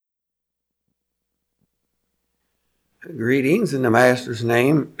Greetings in the Master's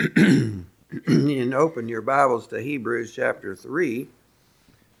name. And open your Bibles to Hebrews chapter 3.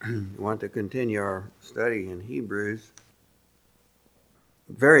 We want to continue our study in Hebrews.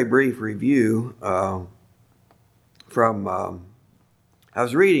 Very brief review from, I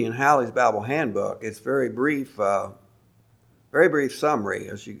was reading in Halley's Bible Handbook. It's very brief summary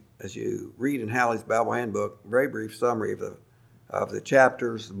as you read in Halley's Bible Handbook. Very brief summary of the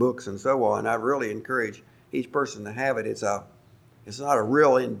chapters, books, and so on. I really encourage each person to have it. It's not a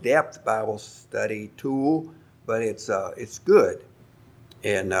real in-depth Bible study tool, but it's good.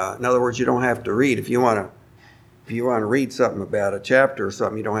 And in other words, you don't have to read if you want to read something about a chapter or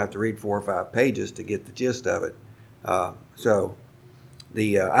something. You don't have to read 4 or 5 pages to get the gist of it. I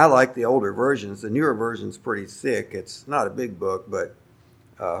like the older versions. The newer version's pretty thick. It's not a big book, but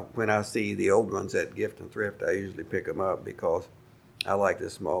when I see the old ones at Gift and Thrift, I usually pick them up because I like the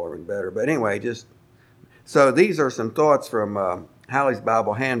smaller and better. But anyway, so these are some thoughts from Halley's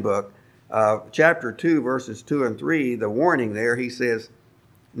Bible Handbook. Chapter 2, verses 2 and 3, the warning there, he says,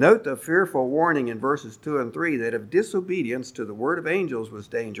 note the fearful warning in verses 2 and 3 that if disobedience to the word of angels was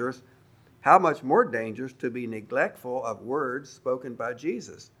dangerous, how much more dangerous to be neglectful of words spoken by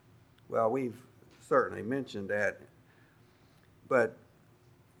Jesus. Well, we've certainly mentioned that. But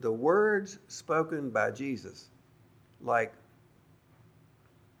the words spoken by Jesus,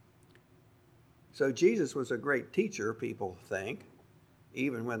 so Jesus was a great teacher, people think,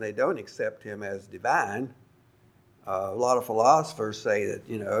 even when they don't accept him as divine. A lot of philosophers say that,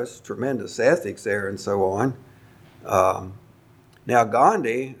 it's tremendous ethics there and so on. Now,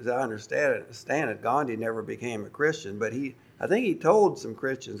 Gandhi, as I understand it, Gandhi never became a Christian, but I think he told some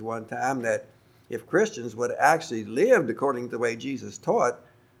Christians one time that if Christians would have actually lived according to the way Jesus taught,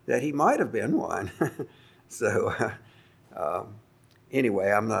 that he might have been one.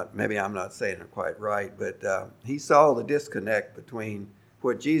 Anyway, I'm not saying it quite right, but he saw the disconnect between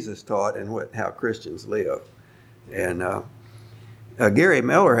what Jesus taught and how Christians live. And Gary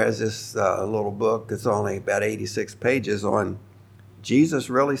Miller has this little book that's only about 86 pages on Jesus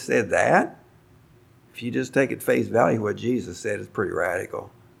really said that. If you just take at face value what Jesus said, it's pretty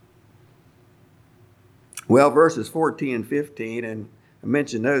radical. Well, verses 14 and 15, and I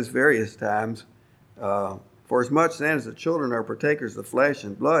mentioned those various times. For as much then as the children are partakers of flesh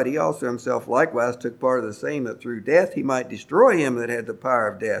and blood, he also himself likewise took part of the same, that through death he might destroy him that had the power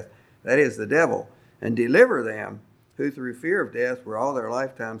of death, that is, the devil, and deliver them who through fear of death were all their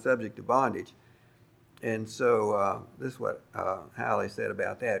lifetime subject to bondage. And so this is what Halley said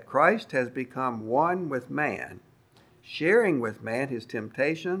about that. Christ has become one with man, sharing with man his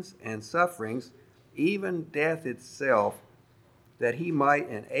temptations and sufferings, even death itself, that he might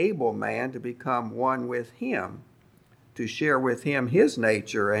enable man to become one with him, to share with him his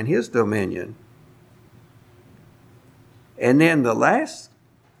nature and his dominion. And then the last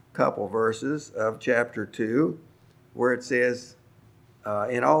couple verses of chapter 2, where it says,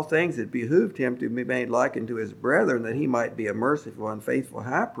 in all things it behooved him to be made like unto his brethren, that he might be a merciful and faithful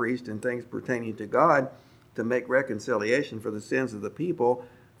high priest in things pertaining to God, to make reconciliation for the sins of the people.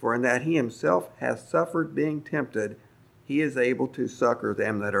 For in that he himself hath suffered being tempted, he is able to succor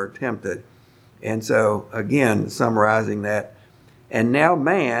them that are tempted. And so, again, summarizing that, and now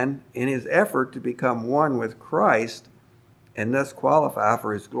man, in his effort to become one with Christ, and thus qualify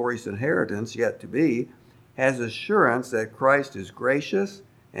for his glorious inheritance yet to be, has assurance that Christ is gracious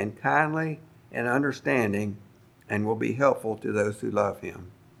and kindly and understanding, and will be helpful to those who love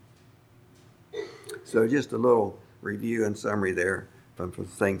him. So just a little review and summary there from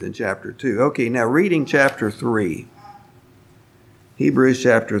things in chapter 2. Okay, now reading chapter 3. Hebrews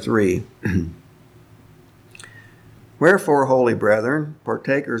chapter 3. Wherefore, holy brethren,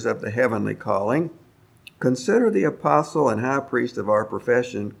 partakers of the heavenly calling, consider the apostle and high priest of our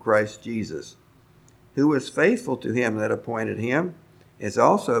profession, Christ Jesus, who was faithful to him that appointed him, as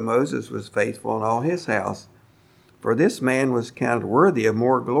also Moses was faithful in all his house. For this man was counted worthy of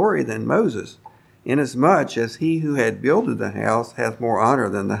more glory than Moses, inasmuch as he who had builded the house hath more honor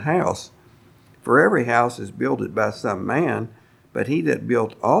than the house. For every house is builded by some man, but he that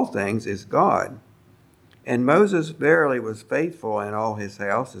built all things is God. And Moses verily was faithful in all his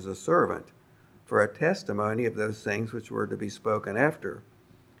house as a servant, for a testimony of those things which were to be spoken after.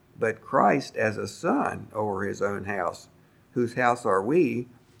 But Christ as a son over his own house, whose house are we,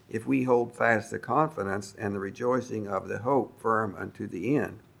 if we hold fast the confidence and the rejoicing of the hope firm unto the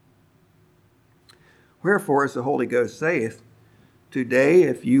end. Wherefore, as the Holy Ghost saith, today,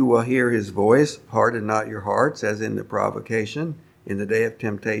 if you will hear his voice, harden not your hearts, as in the provocation, in the day of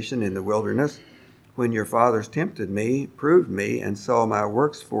temptation in the wilderness, when your fathers tempted me, proved me, and saw my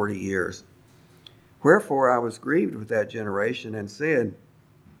works 40 years. Wherefore I was grieved with that generation, and said,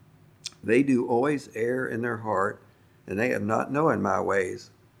 they do always err in their heart, and they have not known my ways.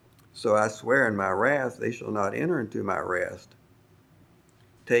 So I swear in my wrath, they shall not enter into my rest.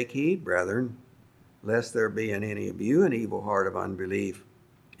 Take heed, brethren, lest there be in any of you an evil heart of unbelief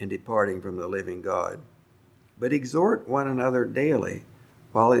in departing from the living God. But exhort one another daily,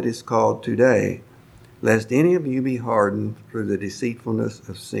 while it is called today, lest any of you be hardened through the deceitfulness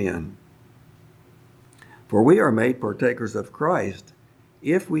of sin. For we are made partakers of Christ,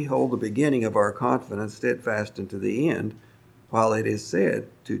 if we hold the beginning of our confidence steadfast unto the end, while it is said,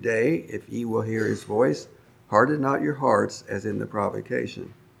 today, if ye will hear his voice, harden not your hearts as in the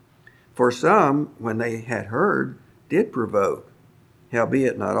provocation. For some, when they had heard, did provoke,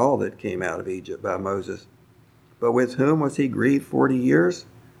 howbeit not all that came out of Egypt by Moses. But with whom was he grieved 40 years?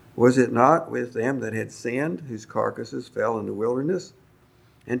 Was it not with them that had sinned, whose carcasses fell in the wilderness?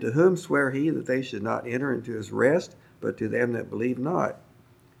 And to whom sware he that they should not enter into his rest, but to them that believe not?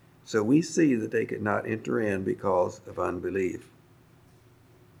 So we see that they could not enter in because of unbelief.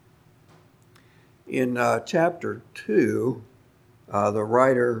 In chapter 2, the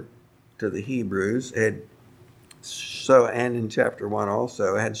writer to the Hebrews and in chapter 1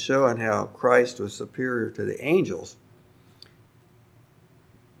 also, had shown how Christ was superior to the angels.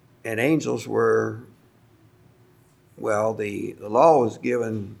 And angels were, the law was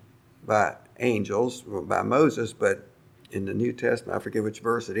given by angels, by Moses, but in the New Testament, I forget which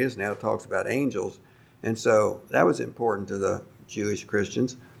verse it is now, it talks about angels. And so that was important to the Jewish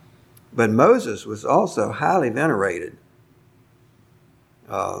Christians. But Moses was also highly venerated,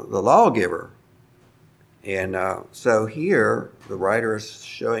 the lawgiver. And so here, the writer is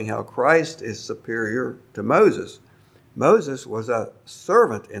showing how Christ is superior to Moses. Moses was a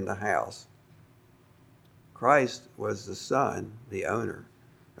servant in the house. Christ was the son, the owner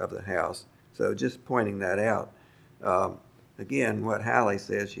of the house. So just pointing that out. Again, what Halley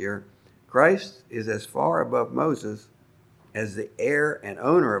says here, Christ is as far above Moses as the heir and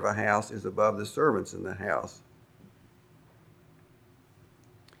owner of a house is above the servants in the house.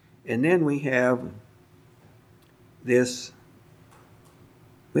 And then we have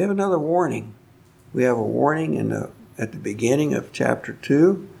another warning. We have a warning at the beginning of chapter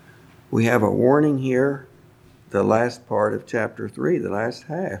 2. We have a warning here, the last part of chapter 3, the last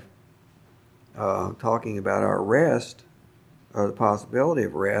half, talking about our rest, or the possibility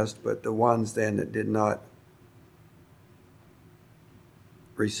of rest, but the ones then that did not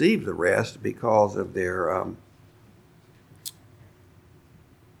receive the rest because of their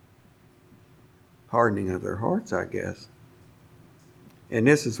hardening of their hearts, I guess. And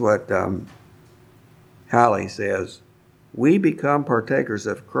this is what Halley says, we become partakers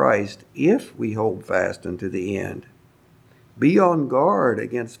of Christ if we hold fast unto the end. Be on guard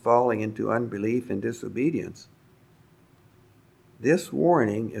against falling into unbelief and disobedience. This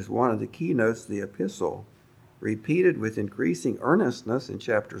warning is one of the keynotes of the epistle, repeated with increasing earnestness in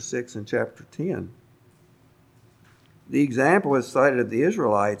chapter 6 and chapter 10. The example is cited of the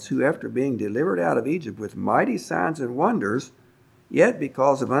Israelites who, after being delivered out of Egypt with mighty signs and wonders, yet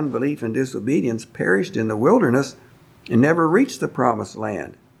because of unbelief and disobedience perished in the wilderness and never reached the promised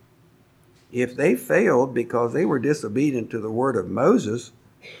land. If they failed because they were disobedient to the word of Moses,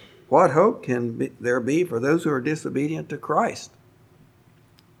 what hope can there be for those who are disobedient to Christ?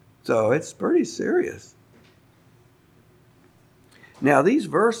 So it's pretty serious. Now these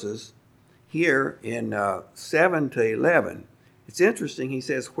verses here in 7 to 11, it's interesting. He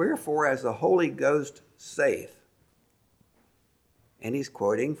says, wherefore as the Holy Ghost saith. And he's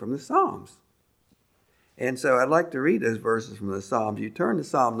quoting from the Psalms. And so I'd like to read those verses from the Psalms. You turn to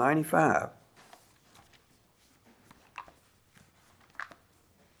Psalm 95.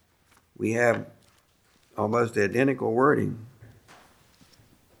 We have almost identical wording.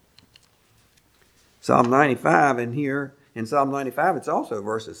 Psalm 95, and here in Psalm 95, it's also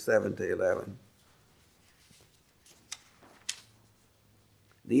verses 7 to 11.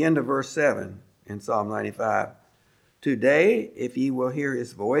 The end of verse 7 in Psalm 95. Today, if ye will hear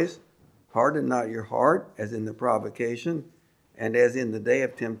his voice, harden not your heart as in the provocation, and as in the day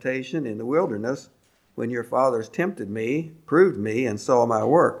of temptation in the wilderness, when your fathers tempted me, proved me, and saw my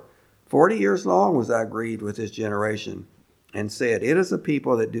work. 40 years long was I grieved with this generation, and said, it is a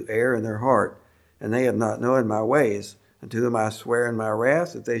people that do err in their heart, and they have not known my ways, unto whom I swear in my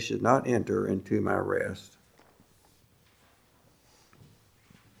wrath that they should not enter into my rest.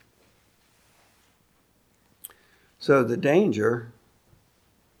 So the danger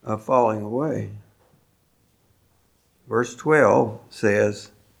of falling away. Verse 12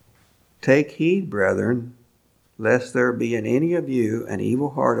 says, take heed, brethren, lest there be in any of you an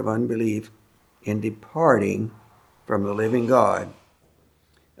evil heart of unbelief in departing from the living God.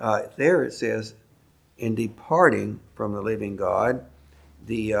 There it says, in departing from the living God.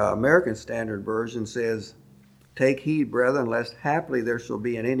 The American Standard Version says, take heed, brethren, lest haply there shall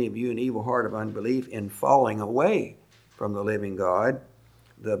be in any of you an evil heart of unbelief in falling away from the living God.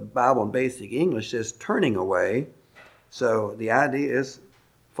 The Bible in Basic English says turning away. So the idea is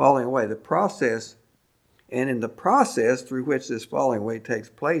falling away. The process, and in the process through which this falling away takes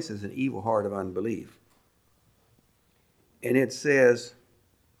place, is an evil heart of unbelief. And it says,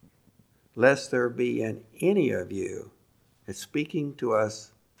 lest there be in any of you. It's speaking to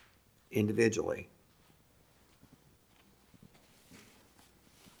us individually.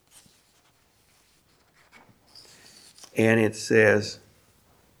 And it says,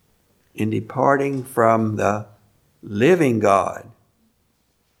 in departing from the living God.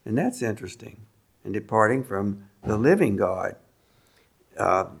 And that's interesting. In departing from the living God.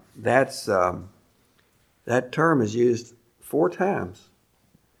 That term is used 4 times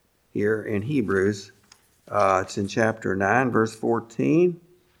here in Hebrews. It's in chapter 9, verse 14.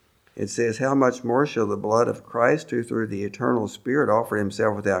 It says, how much more shall the blood of Christ, who through the eternal Spirit offered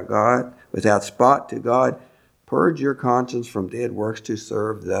himself without spot to God, purge your conscience from dead works to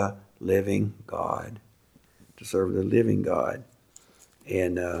serve the living God. To serve the living God.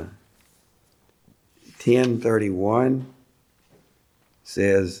 And 10:31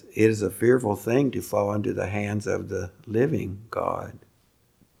 says, it is a fearful thing to fall into the hands of the living God.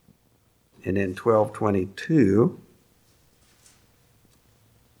 And then 12:22,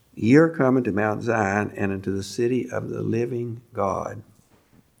 ye are coming to Mount Zion and into the city of the living God.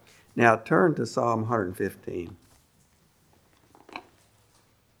 Now turn to Psalm 115. I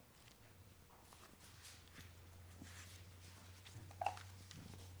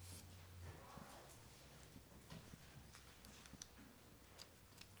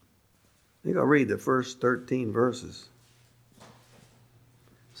think I'll read the first 13 verses.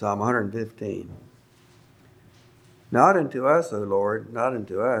 Psalm 115. Not unto us, O Lord, not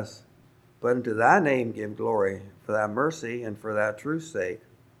unto us, but unto thy name give glory, for thy mercy and for thy truth's sake.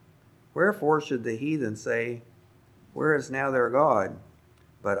 Wherefore should the heathen say, where is now their God?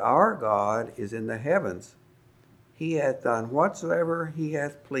 But our God is in the heavens. He hath done whatsoever he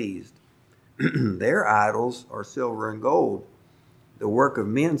hath pleased. Their idols are silver and gold, the work of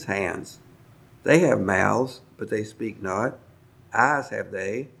men's hands. They have mouths, but they speak not. Eyes have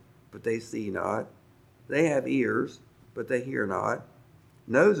they, but they see not. They have ears, but they hear not.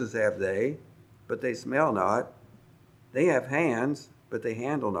 Noses have they, but they smell not. They have hands, but they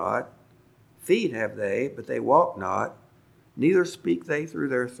handle not. Feet have they, but they walk not. Neither speak they through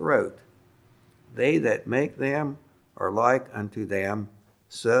their throat. They that make them are like unto them.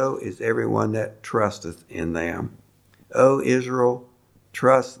 So is everyone that trusteth in them. O Israel,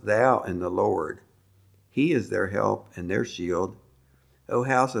 trust thou in the Lord. He is their help and their shield. O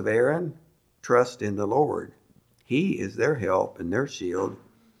house of Aaron, trust in the Lord. He is their help and their shield.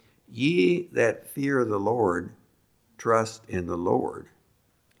 Ye that fear the Lord, trust in the Lord.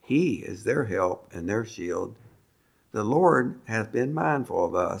 He is their help and their shield. The Lord hath been mindful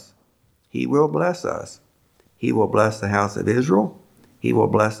of us. He will bless us. He will bless the house of Israel. He will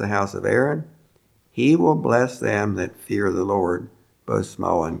bless the house of Aaron. He will bless them that fear the Lord, both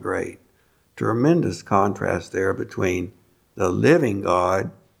small and great. Tremendous contrast there between the living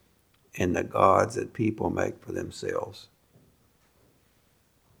God and the gods that people make for themselves.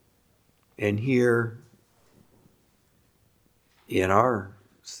 And here, in our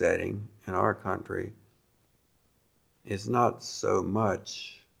setting, in our country, it's not so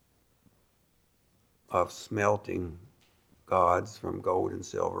much of smelting gods from gold and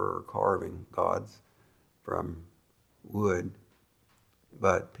silver or carving gods from wood,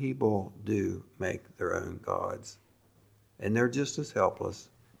 but people do make their own gods. And they're just as helpless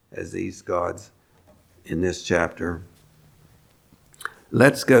as these gods in this chapter.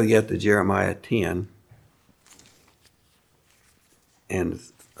 Let's go yet to Jeremiah 10, and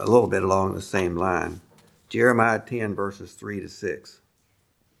a little bit along the same line. Jeremiah 10, verses 3 to 6.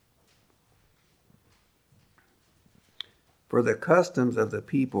 For the customs of the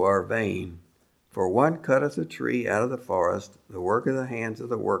people are vain, for one cutteth a tree out of the forest, the work of the hands of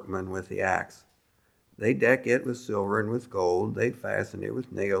the workman with the axe. They deck it with silver and with gold, they fasten it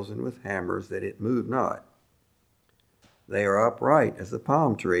with nails and with hammers, that it move not. They are upright as the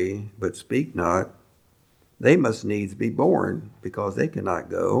palm tree, but speak not. They must needs be born, because they cannot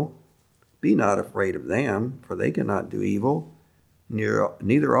go. Be not afraid of them, for they cannot do evil,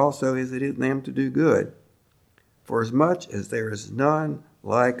 neither also is it in them to do good. For as much as there is none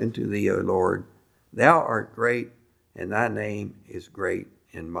like unto thee, O Lord, thou art great, and thy name is great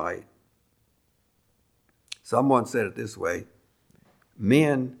in might. Someone said it this way: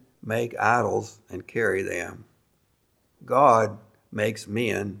 men make idols and carry them. God makes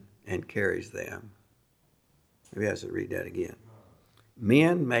men and carries them. Maybe I should read that again.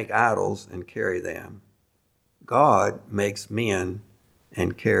 Men make idols and carry them. God makes men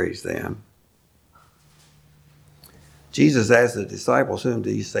and carries them. Jesus asked the disciples, "Whom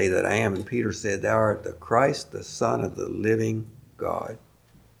do you say that I am?" And Peter said, "Thou art the Christ, the Son of the living God."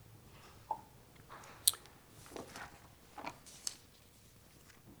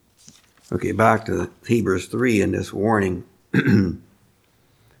 Okay, back to Hebrews 3 in this warning.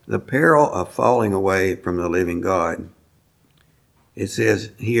 The peril of falling away from the living God. It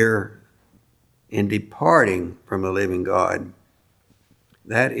says here, in departing from the living God.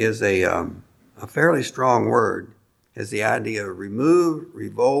 That is a fairly strong word. Has the idea of remove,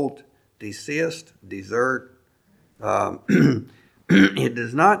 revolt, desist, desert. It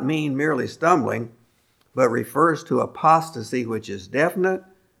does not mean merely stumbling, but refers to apostasy, which is definite,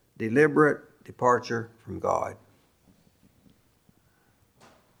 deliberate departure from God.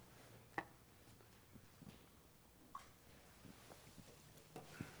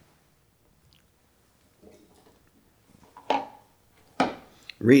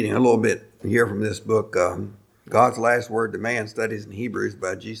 Reading a little bit here from this book, God's Last Word to Man, Studies in Hebrews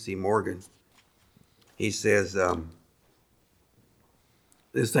by G.C. Morgan. He says,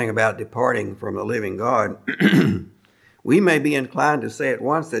 this thing about departing from the living God, we may be inclined to say at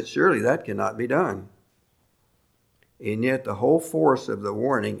once that surely that cannot be done. And yet the whole force of the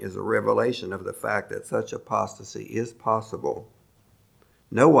warning is a revelation of the fact that such apostasy is possible.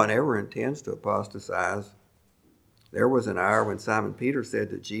 No one ever intends to apostatize. There was an hour when Simon Peter said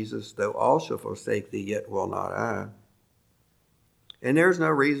to Jesus, "Though all shall forsake thee, yet will not I." And there's no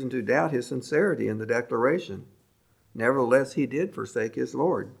reason to doubt his sincerity in the declaration. Nevertheless, he did forsake his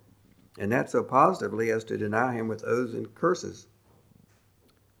Lord, and that so positively as to deny him with oaths and curses.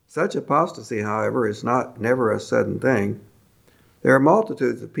 Such apostasy, however, is never a sudden thing. There are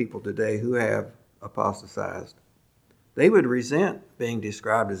multitudes of people today who have apostatized. They would resent being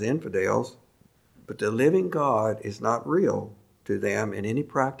described as infidels, but the living God is not real to them in any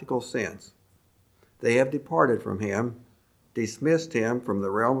practical sense. They have departed from him, dismissed him from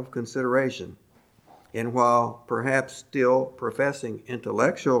the realm of consideration, and while perhaps still professing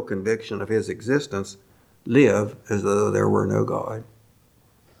intellectual conviction of his existence, live as though there were no God.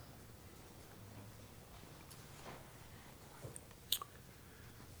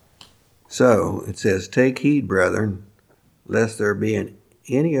 So it says, "Take heed, brethren, lest there be in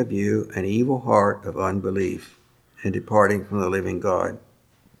any of you an evil heart of unbelief in departing from the living God."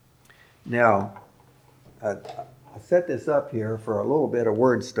 Now, I set this up here for a little bit of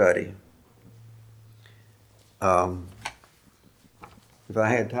word study. If I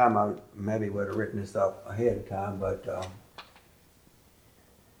had time, I maybe would have written this up ahead of time, but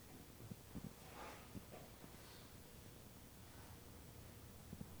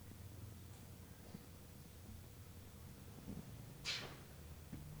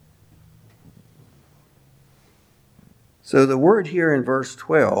so the word here in verse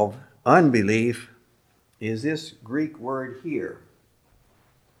 12, unbelief, is this Greek word here,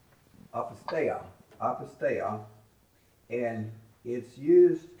 aposteia, and it's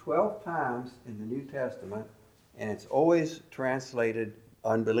used 12 times in the New Testament, and it's always translated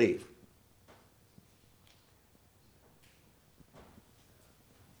unbelief.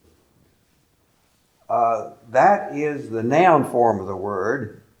 That is the noun form of the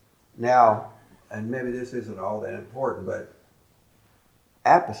word. Now, and maybe this isn't all that important, but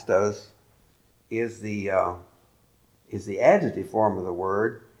apostos is the adjective form of the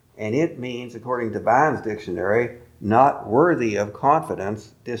word, and it means, according to Vine's dictionary, not worthy of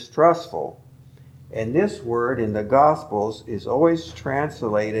confidence, distrustful. And this word in the Gospels is always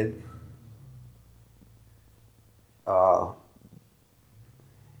translated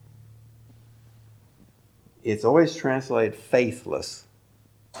faithless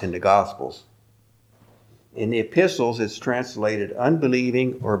in the Gospels. In the epistles, it's translated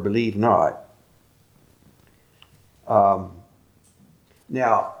unbelieving or believe not. Now,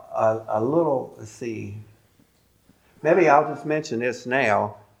 let's see. Maybe I'll just mention this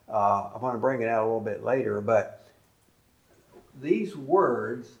now. I want to bring it out a little bit later, but these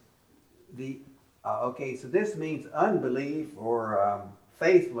words, so this means unbelief or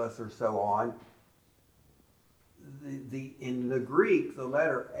faithless or so on. In the Greek, the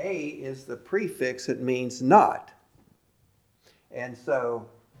letter A is the prefix. It means not. And so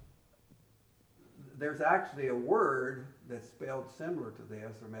there's actually a word that's spelled similar to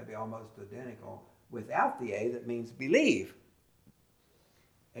this, or maybe almost identical, without the A, that means believe.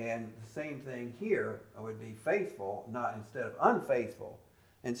 And the same thing here would be faithful, not instead of unfaithful.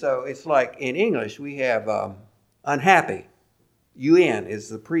 And so it's like in English, we have unhappy. UN is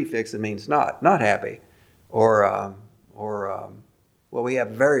the prefix that means not happy. Well, we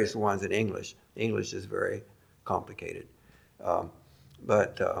have various ones in English. English is very complicated.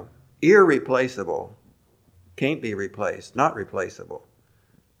 But irreplaceable, can't be replaced, not replaceable.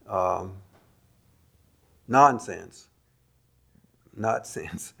 Nonsense, not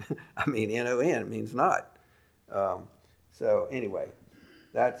sense. I mean, NON means not. So anyway,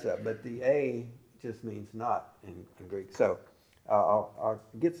 that's, but the A just means not in Greek. So I'll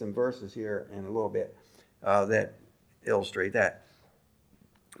get some verses here in a little bit that illustrate that.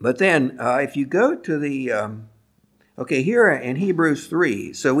 But then if you go to the, here in Hebrews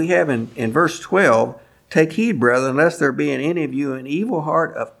 3, so we have in verse 12, take heed, brethren, lest there be in any of you an evil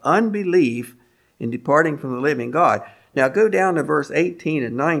heart of unbelief in departing from the living God. Now go down to verse 18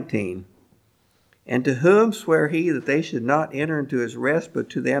 and 19. And to whom sware he that they should not enter into his rest, but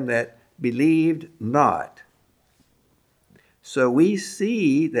to them that believed not? So we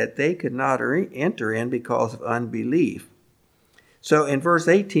see that they could not enter in because of unbelief. So in verse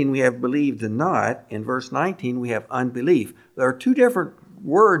 18 we have believed not. In verse 19 we have unbelief. There are two different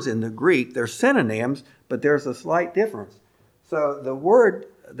words in the Greek. They're synonyms, but there's a slight difference. So the word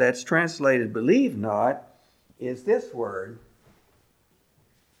that's translated believe not is this word.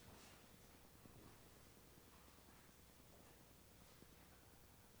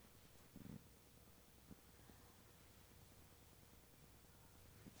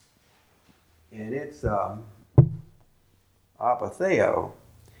 And it's apatheo.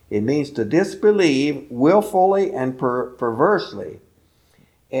 It means to disbelieve willfully and perversely.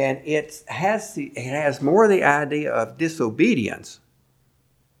 And it has more the idea of disobedience.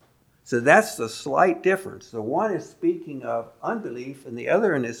 So that's the slight difference. The one is speaking of unbelief and the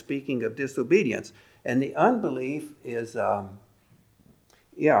other one is speaking of disobedience. And the unbelief is,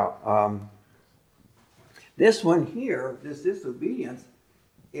 this one here, this disobedience,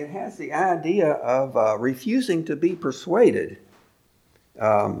 it has the idea of refusing to be persuaded.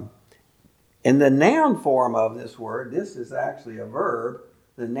 In the noun form of this word, this is actually a verb.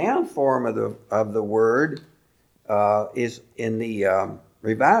 The noun form of the word is in the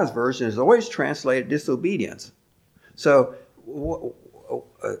Revised Version is always translated disobedience. So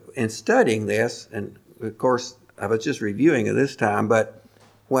in studying this, and of course I was just reviewing it this time, but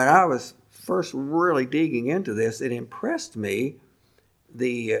when I was first really digging into this, it impressed me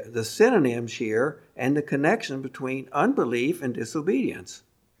the synonyms here and the connection between unbelief and disobedience.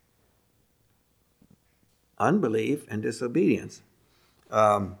 Unbelief and disobedience.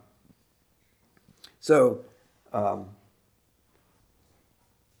 So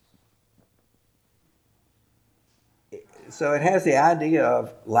it has the idea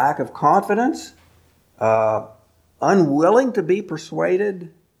of lack of confidence, unwilling to be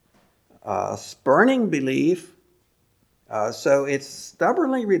persuaded, spurning belief. So it's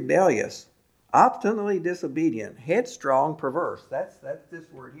stubbornly rebellious, obstinately disobedient, headstrong, perverse. That's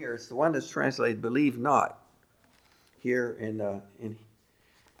this word here. It's the one that's translated "believe not." Here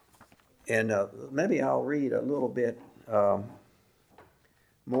maybe I'll read a little bit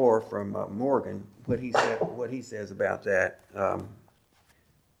more from Morgan what he says about that.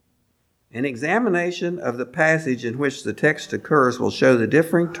 An examination of the passage in which the text occurs will show the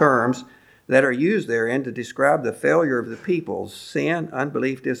differing terms that are used therein to describe the failure of the people: sin,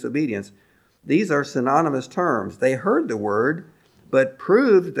 unbelief, disobedience. These are synonymous terms. They heard the word, but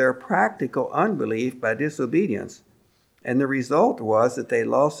proved their practical unbelief by disobedience. And the result was that they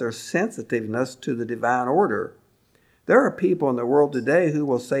lost their sensitiveness to the divine order. There are people in the world today who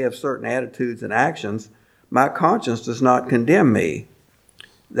will say of certain attitudes and actions, "My conscience does not condemn me."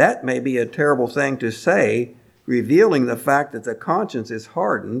 That may be a terrible thing to say, revealing the fact that the conscience is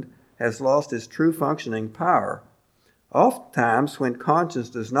hardened, has lost its true functioning power. Oftentimes, when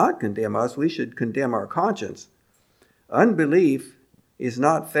conscience does not condemn us, we should condemn our conscience. Unbelief is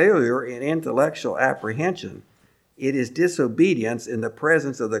not failure in intellectual apprehension. It is disobedience in the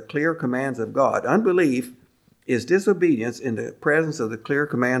presence of the clear commands of God. Unbelief is disobedience in the presence of the clear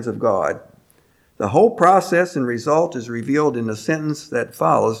commands of God. The whole process and result is revealed in the sentence that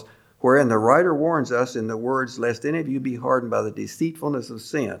follows, wherein the writer warns us in the words, "Lest any of you be hardened by the deceitfulness of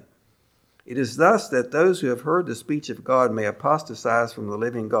sin." It is thus that those who have heard the speech of God may apostatize from the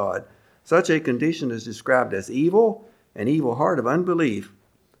living God. Such a condition is described as evil, an evil heart of unbelief.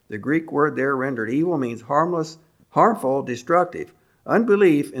 The Greek word there rendered evil means harmless, harmful, destructive.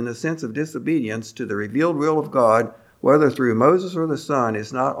 Unbelief in the sense of disobedience to the revealed will of God, whether through Moses or the Son,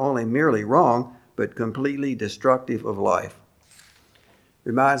 is not only merely wrong, but completely destructive of life.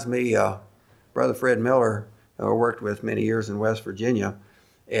 Reminds me, Brother Fred Miller, I worked with many years in West Virginia,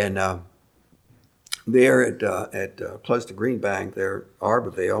 and there at close to Greenbank, there,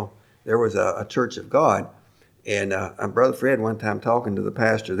 Arborville, there was a Church of God, and Brother Fred one time talking to the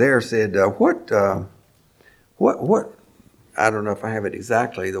pastor there said, "What? I don't know if I have it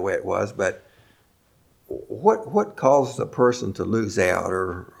exactly the way it was, but what causes a person to lose out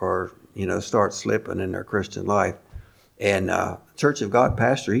or start slipping in their Christian life?" And Church of God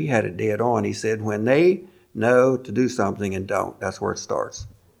pastor, he had it dead on. He said, when they know to do something and don't, that's where it starts.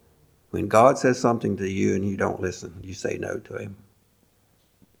 When God says something to you and you don't listen, you say no to him.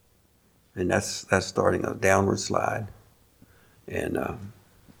 And that's starting a downward slide. And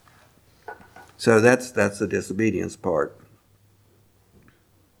so that's the disobedience part.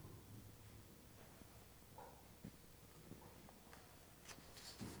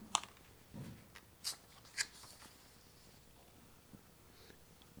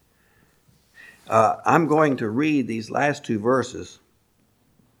 I'm going to read these last two verses,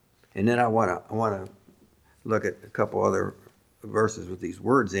 and then I want to look at a couple other verses with these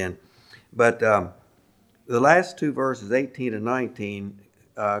words in. But the last two verses, 18 and 19,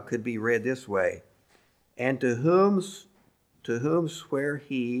 could be read this way: "And to whom sware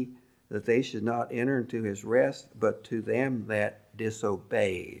he that they should not enter into his rest, but to them that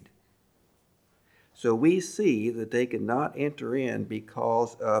disobeyed." So we see that they could not enter in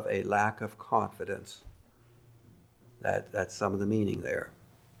because of a lack of confidence. That's some of the meaning there.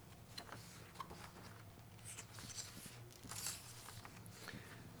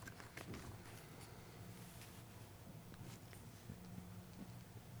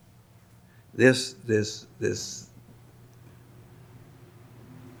 This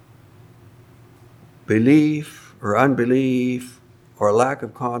belief or unbelief or lack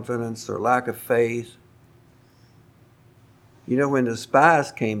of confidence or lack of faith. When the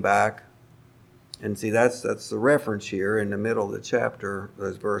spies came back, and see that's the reference here in the middle of the chapter,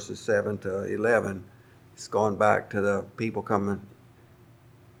 those verses 7 to 11. It's going back to the people coming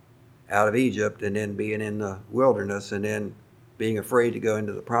out of Egypt and then being in the wilderness and then being afraid to go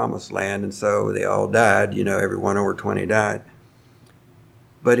into the promised land, and so they all died. Everyone over 20 died.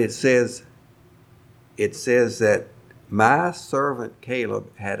 But it says that my servant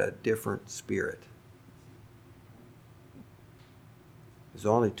Caleb had a different spirit. There's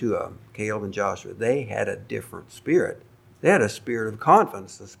only two of them, Caleb and Joshua. They had a different spirit. They had a spirit of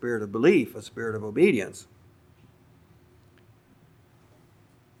confidence, a spirit of belief, a spirit of obedience.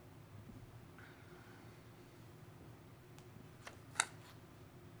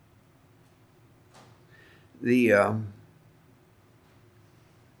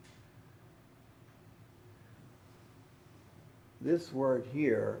 This word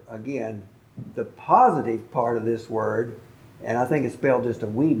here, again, the positive part of this word, and I think it's spelled just a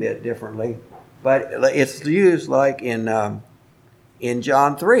wee bit differently, but it's used like in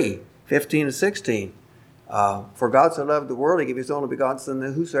John 3, 15 and 16. For God so loved the world, he gave his only begotten Son,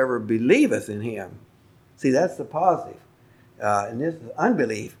 that whosoever believeth in him. See, that's the positive. And this is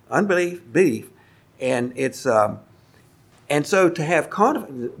unbelief, belief. And it's and so to have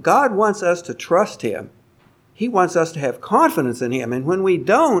confidence, God wants us to trust him. He wants us to have confidence in him. And when we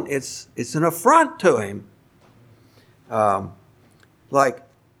don't, it's an affront to him. Like,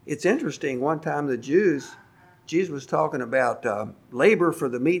 it's interesting, one time Jesus was talking about labor for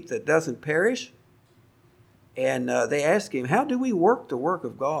the meat that doesn't perish. And they asked him, how do we work the work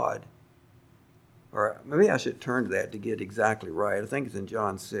of God? Or maybe I should turn to that to get exactly right. I think it's in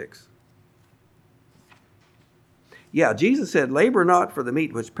John 6. Yeah, Jesus said, labor not for the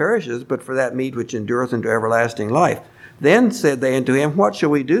meat which perishes, but for that meat which endureth unto everlasting life. Then said they unto him, what shall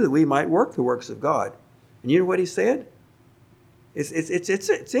we do that we might work the works of God? And you know what he said?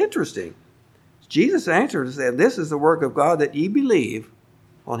 It's interesting. Jesus answered and said, this is the work of God, that ye believe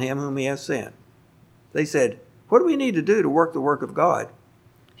on him whom he hath sent. They said, what do we need to do to work the work of God?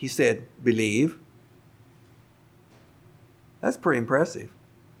 He said, believe. That's pretty impressive,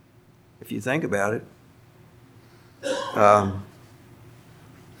 if you think about it.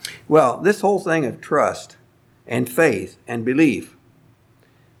 Well, this whole thing of trust and faith and belief,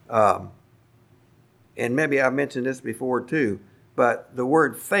 and maybe I've mentioned this before too, but the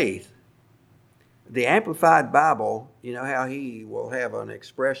word faith, the Amplified Bible, you know how he will have an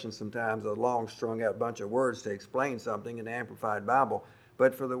expression sometimes, a long strung out bunch of words to explain something in the Amplified Bible,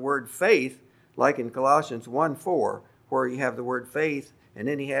 but for the word faith, like in Colossians 1:4, where you have the word faith, and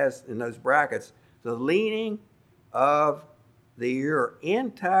then he has in those brackets, the leaning of your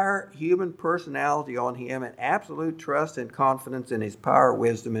entire human personality on him and absolute trust and confidence in his power,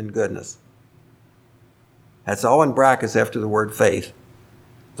 wisdom, and goodness. That's all in brackets after the word faith.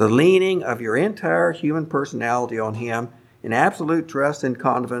 The leaning of your entire human personality on Him in absolute trust and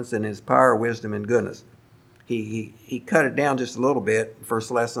confidence in His power, wisdom, and goodness. He cut it down just a little bit.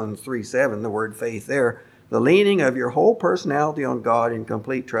 First lesson 3:7, the word faith there. The leaning of your whole personality on God in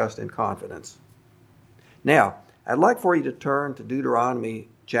complete trust and confidence. Now, I'd like for you to turn to Deuteronomy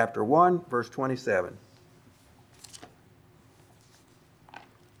chapter 1, verse 27.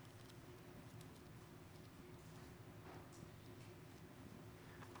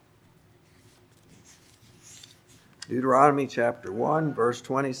 Deuteronomy chapter 1, verse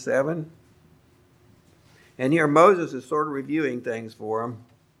 27. And here Moses is sort of reviewing things for him.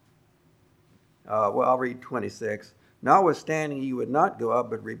 I'll read 26. Notwithstanding, ye would not go up,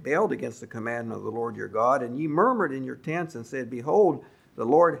 but rebelled against the commandment of the Lord your God, and ye murmured in your tents and said, Behold, the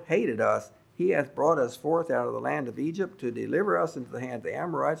Lord hated us. He hath brought us forth out of the land of Egypt to deliver us into the hand of the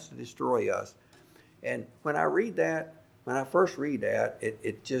Amorites to destroy us. And when I first read that,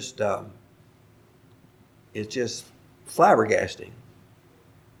 it's just flabbergasting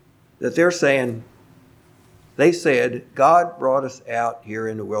that they said, God brought us out here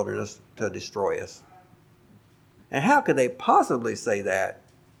in the wilderness to destroy us. And how could they possibly say that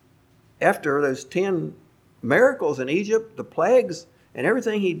after those 10 miracles in Egypt, the plagues, and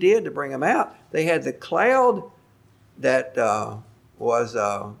everything He did to bring them out? They had the cloud that was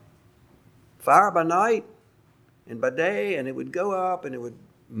fire by night and by day, and it would go up and it would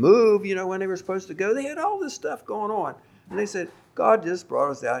move, when they were supposed to go. They had all this stuff going on. And they said, God just brought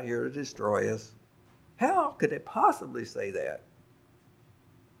us out here to destroy us. How could they possibly say that?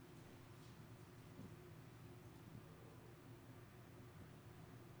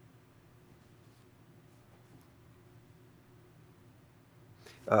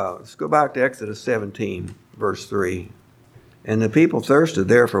 Let's go back to Exodus 17, verse 3. And the people thirsted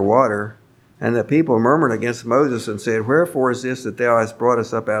there for water, and the people murmured against Moses and said, Wherefore is this that thou hast brought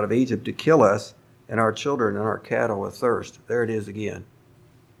us up out of Egypt to kill us and our children and our cattle with thirst? There it is again.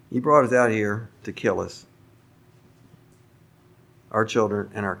 You brought us out here to kill us, our children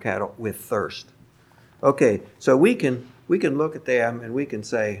and our cattle with thirst. Okay, so we can look at them and we can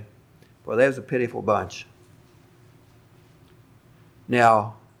say, well, there's a pitiful bunch.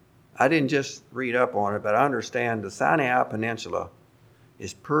 Now, I didn't just read up on it, but I understand the Sinai Peninsula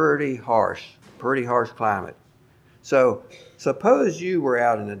is pretty harsh climate. So suppose you were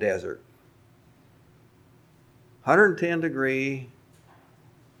out in the desert, 110 degree,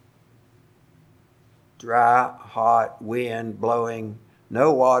 dry, hot, wind blowing,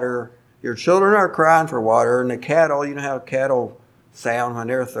 no water. Your children are crying for water, and the cattle, you know how cattle sound when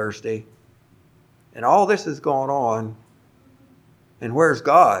they're thirsty. And all this is going on. And where's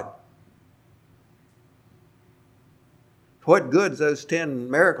God? What good's those 10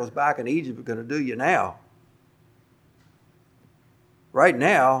 miracles back in Egypt going to do you now? Right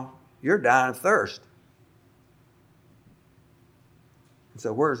now, you're dying of thirst. And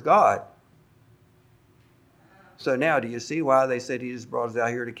so where's God? So now, do you see why they said He just brought us out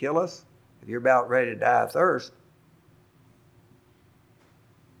here to kill us? If you're about ready to die of thirst,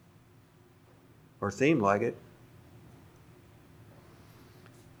 or seem like it.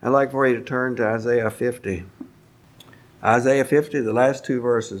 I'd like for you to turn to Isaiah 50. Isaiah 50, the last two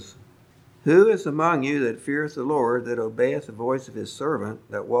verses. Who is among you that feareth the Lord, that obeyeth the voice of His servant,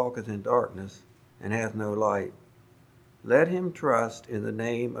 that walketh in darkness, and hath no light? Let him trust in the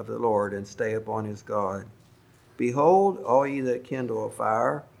name of the Lord, and stay upon his God. Behold, all ye that kindle a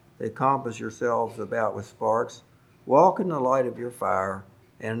fire, that compass yourselves about with sparks, walk in the light of your fire,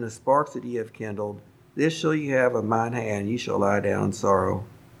 and in the sparks that ye have kindled. This shall ye have of mine hand, ye shall lie down in sorrow.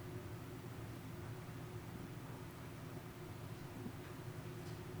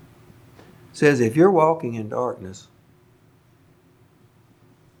 It says, if you're walking in darkness,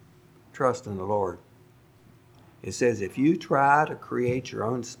 trust in the Lord. It says, if you try to create your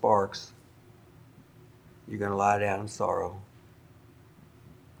own sparks, you're going to lie down in sorrow.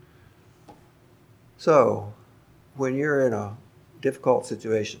 So, when you're in a difficult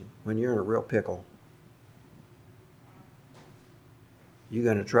situation, when you're in a real pickle, you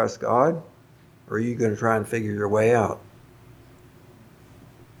going to trust God, or are you going to try and figure your way out?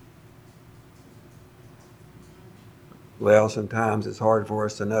 Well, sometimes it's hard for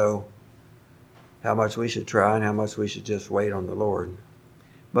us to know how much we should try and how much we should just wait on the Lord.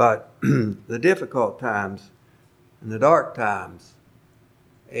 But the difficult times and the dark times,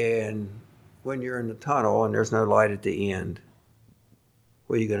 and when you're in the tunnel and there's no light at the end,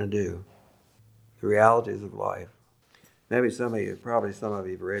 what are you going to do? The realities of life. Maybe some of you have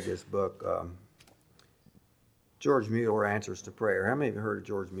read this book, George Mueller, Answers to Prayer. How many of you heard of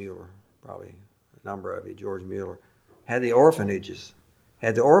George Mueller? Probably a number of you. George Mueller had the orphanages.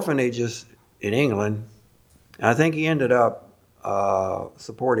 at the orphanages in England. I think he ended up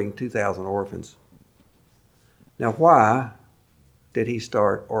supporting 2,000 orphans. Now, why did he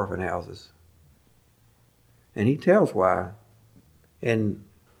start orphan houses? And he tells why. And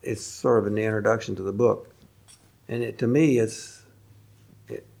it's sort of in the introduction to the book. And to me, it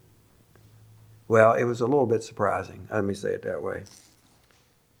was a little bit surprising. Let me say it that way.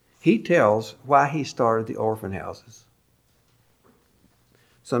 He tells why he started the orphan houses.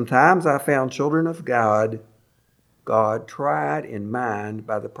 Sometimes I found children of God tried in mind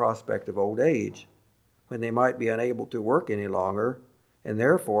by the prospect of old age, when they might be unable to work any longer, and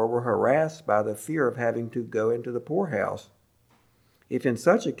therefore were harassed by the fear of having to go into the poorhouse. If in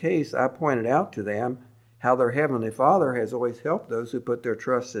such a case I pointed out to them how their Heavenly Father has always helped those who put their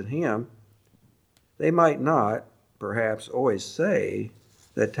trust in Him, they might not, perhaps, always say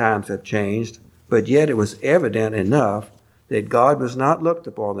that times have changed, but yet it was evident enough that God was not looked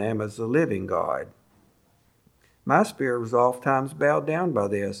upon them as the living God. My spirit was oftentimes bowed down by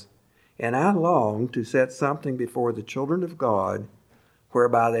this, and I longed to set something before the children of God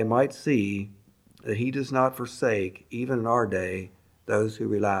whereby they might see that He does not forsake, even in our day, those who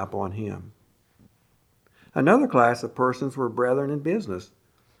rely upon Him. Another class of persons were brethren in business,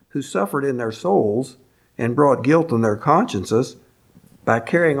 who suffered in their souls and brought guilt on their consciences by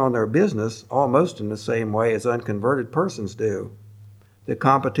carrying on their business almost in the same way as unconverted persons do. The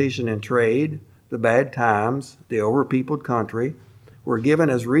competition in trade, the bad times, the overpeopled country, were given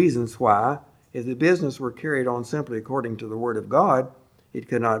as reasons why, if the business were carried on simply according to the Word of God, it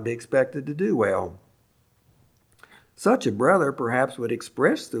could not be expected to do well. Such a brother perhaps would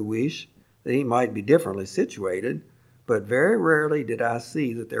express the wish that he might be differently situated, but very rarely did I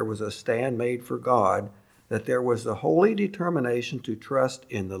see that there was a stand made for God, that there was the holy determination to trust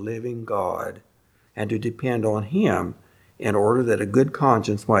in the living God and to depend on Him in order that a good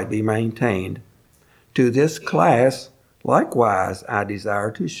conscience might be maintained. To this class, likewise, I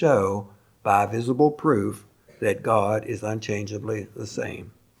desire to show by visible proof that God is unchangeably the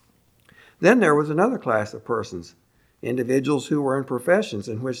same. Then there was another class of persons, individuals who were in professions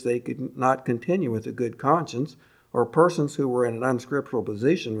in which they could not continue with a good conscience, or persons who were in an unscriptural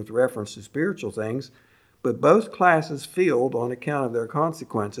position with reference to spiritual things, but both classes failed on account of their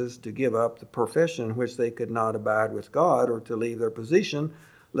consequences to give up the profession in which they could not abide with God, or to leave their position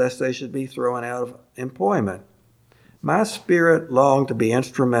lest they should be thrown out of employment. My spirit longed to be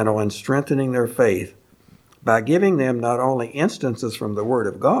instrumental in strengthening their faith by giving them not only instances from the Word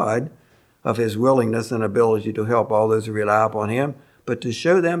of God of His willingness and ability to help all those who rely upon Him, but to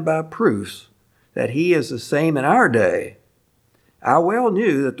show them by proofs that He is the same in our day. I well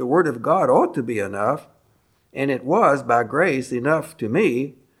knew that the Word of God ought to be enough, and it was, by grace, enough to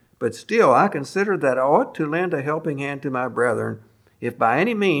me, but still I considered that I ought to lend a helping hand to my brethren, if by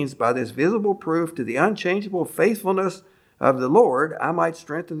any means, by this visible proof to the unchangeable faithfulness of the Lord, I might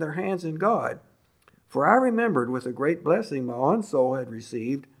strengthen their hands in God. For I remembered with a great blessing my own soul had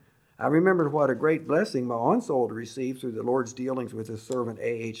received. I remembered what a great blessing my own soul had received through the Lord's dealings with His servant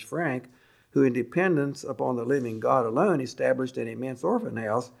A.H. Frank, who in dependence upon the living God alone established an immense orphan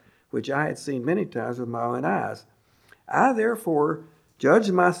house, which I had seen many times with my own eyes. I therefore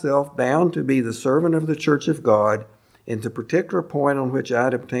judged myself bound to be the servant of the church of God in the particular point on which I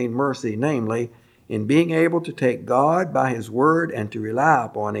had obtained mercy, namely, in being able to take God by His word and to rely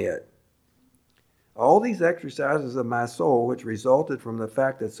upon it. All these exercises of my soul, which resulted from the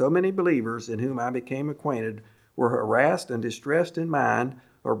fact that so many believers in whom I became acquainted were harassed and distressed in mind,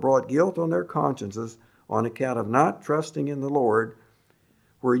 or brought guilt on their consciences on account of not trusting in the Lord,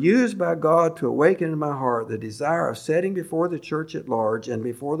 were used by God to awaken in my heart the desire of setting before the church at large and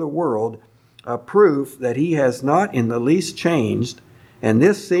before the world a proof that He has not in the least changed, and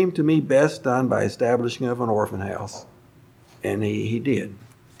this seemed to me best done by establishing of an orphan house. And he did.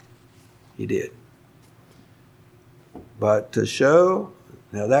 He did. But to show,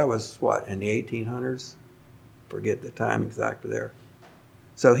 now that was what, in the 1800s? Forget the time exactly there.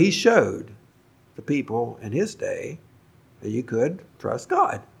 So he showed the people in his day that you could trust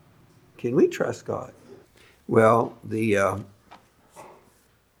God. Can we trust God? Well, here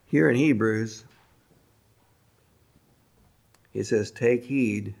in Hebrews, it says, "Take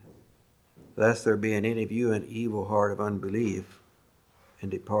heed, lest there be in any of you an evil heart of unbelief in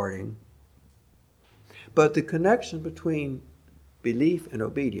departing." But the connection between belief and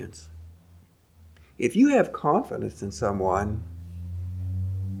obedience. If you have confidence in someone,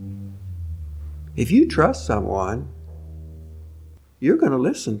 if you trust someone, you're going to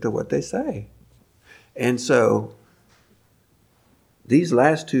listen to what they say. And so, these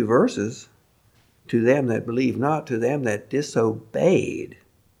last two verses to them that believe not, to them that disobeyed,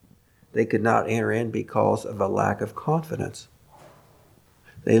 they could not enter in because of a lack of confidence.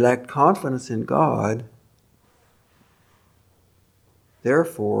 They lacked confidence in God.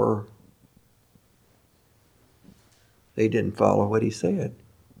 Therefore, they didn't follow what he said.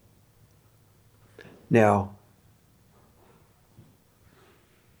 Now,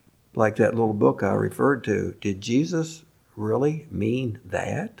 like that little book I referred to, did Jesus really mean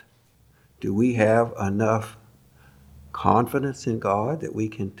that? Do we have enough confidence in God that we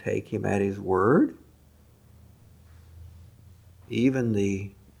can take him at his word? Even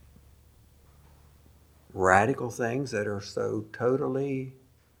the radical things that are so totally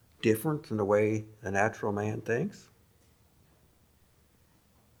different from the way the natural man thinks?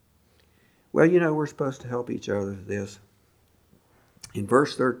 Well, we're supposed to help each other with this. In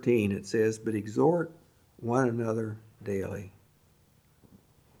verse 13 it says, but exhort one another daily.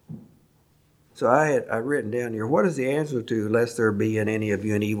 So I've written down here, what is the answer to, lest there be in any of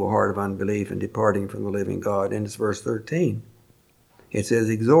you an evil heart of unbelief and departing from the living God? And it's verse 13. It says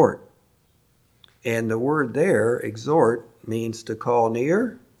exhort. And the word there, exhort, means to call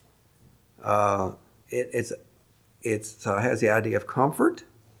near. It has the idea of comfort,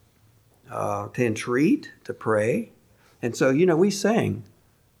 to entreat, to pray. And so, we sang,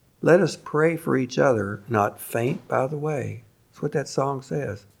 let us pray for each other, not faint by the way. That's what that song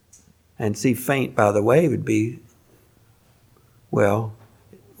says. And see, faint by the way would be,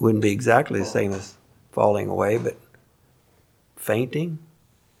 wouldn't be exactly the same as falling away, but fainting.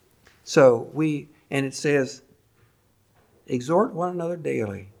 So and it says, exhort one another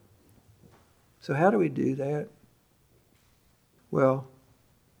daily. So how do we do that? Well,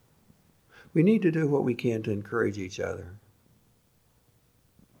 we need to do what we can to encourage each other.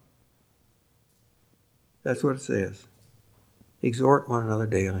 That's what it says. Exhort one another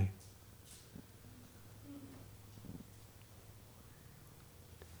daily.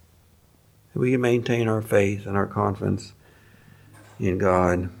 We can maintain our faith and our confidence in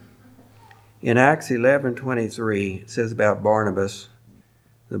God. In Acts 11:23, it says about Barnabas,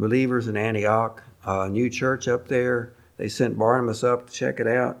 the believers in Antioch, a new church up there, they sent Barnabas up to check it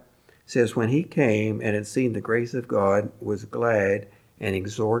out. It says, when he came and had seen the grace of God, was glad and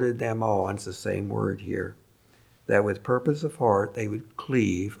exhorted them all, and it's the same word here, that with purpose of heart they would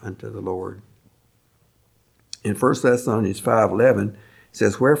cleave unto the Lord. In 1 Thessalonians 5:11, it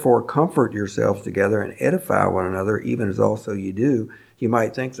says, wherefore comfort yourselves together and edify one another, even as also you do. You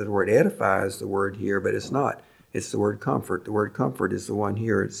might think that the word edify is the word here, but it's not. It's the word comfort. The word comfort is the one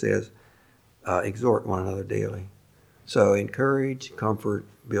here. It says, exhort one another daily. So encourage, comfort,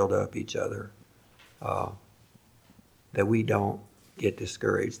 build up each other, that we don't get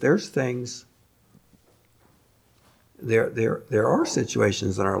discouraged. There's things, there are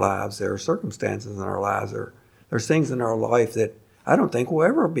situations in our lives, there are circumstances in our lives, there's things in our life that I don't think we'll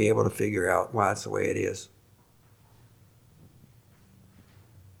ever be able to figure out why it's the way it is.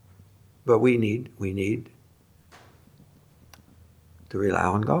 But we need to rely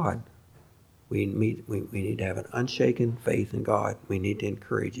on God. We need to have an unshaken faith in God. We need to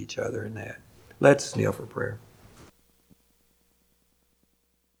encourage each other in that. Let's kneel for prayer.